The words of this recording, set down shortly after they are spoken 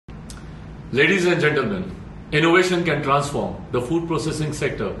Ladies and gentlemen, innovation can transform the food processing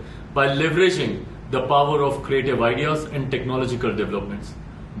sector by leveraging the power of creative ideas and technological developments.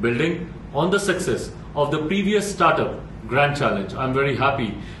 Building on the success of the previous startup Grand Challenge, I am very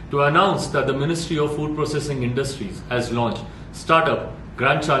happy to announce that the Ministry of Food Processing Industries has launched Startup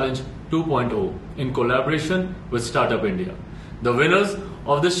Grand Challenge 2.0 in collaboration with Startup India. The winners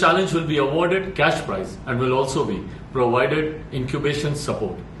of this challenge will be awarded cash prize and will also be provided incubation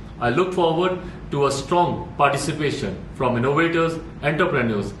support. I look forward to a strong participation from innovators,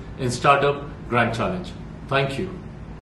 entrepreneurs in Startup Grand Challenge. Thank you.